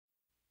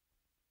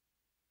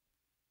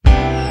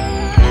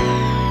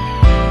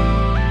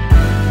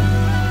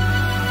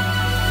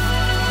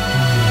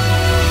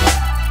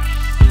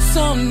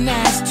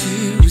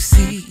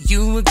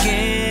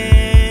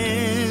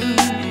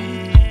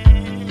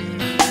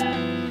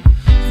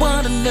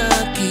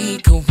lucky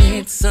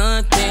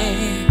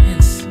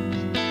coincidence.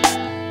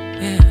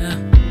 Yeah.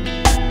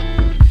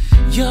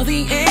 You're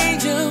the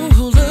angel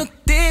who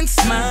looked and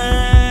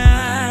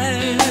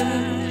smiled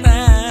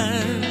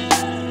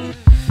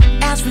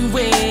as we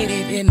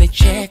waited in the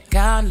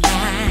checkout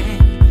line.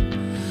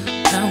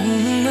 Oh,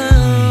 no.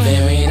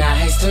 Very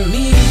nice to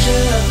meet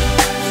you.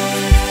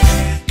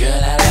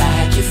 Girl, I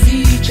like your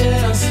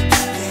features.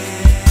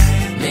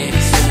 Maybe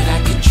soon I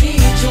could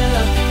treat you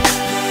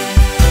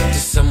to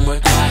somewhere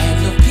quiet,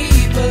 no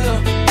people.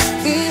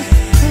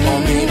 Or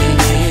maybe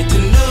get to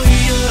know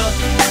you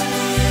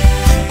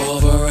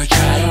over a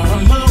try or a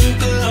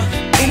mocha.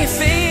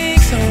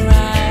 Anything's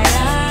alright.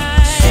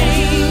 So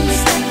you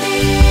step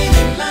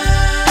in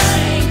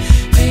mind,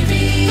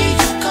 baby. You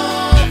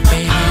caught my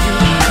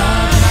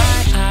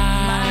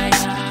eye.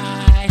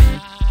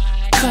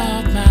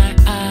 Caught my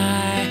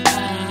eye,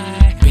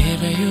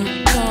 baby. You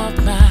caught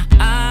my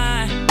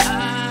eye.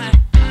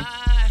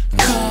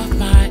 Caught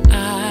my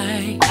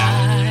eye.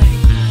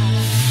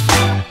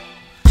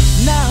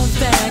 Now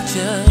that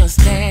you're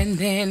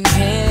standing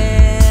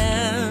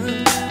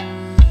here,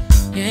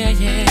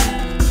 yeah,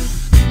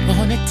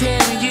 wanna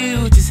tell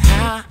you just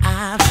how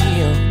I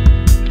feel.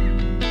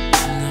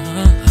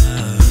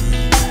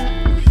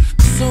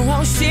 So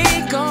I'll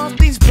shake off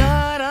these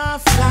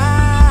butterflies.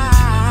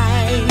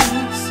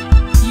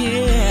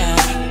 Yeah,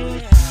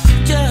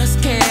 just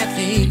can't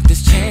leave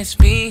this chance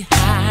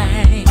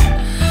behind.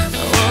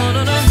 Oh,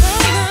 no.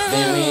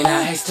 Very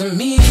nice to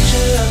meet you.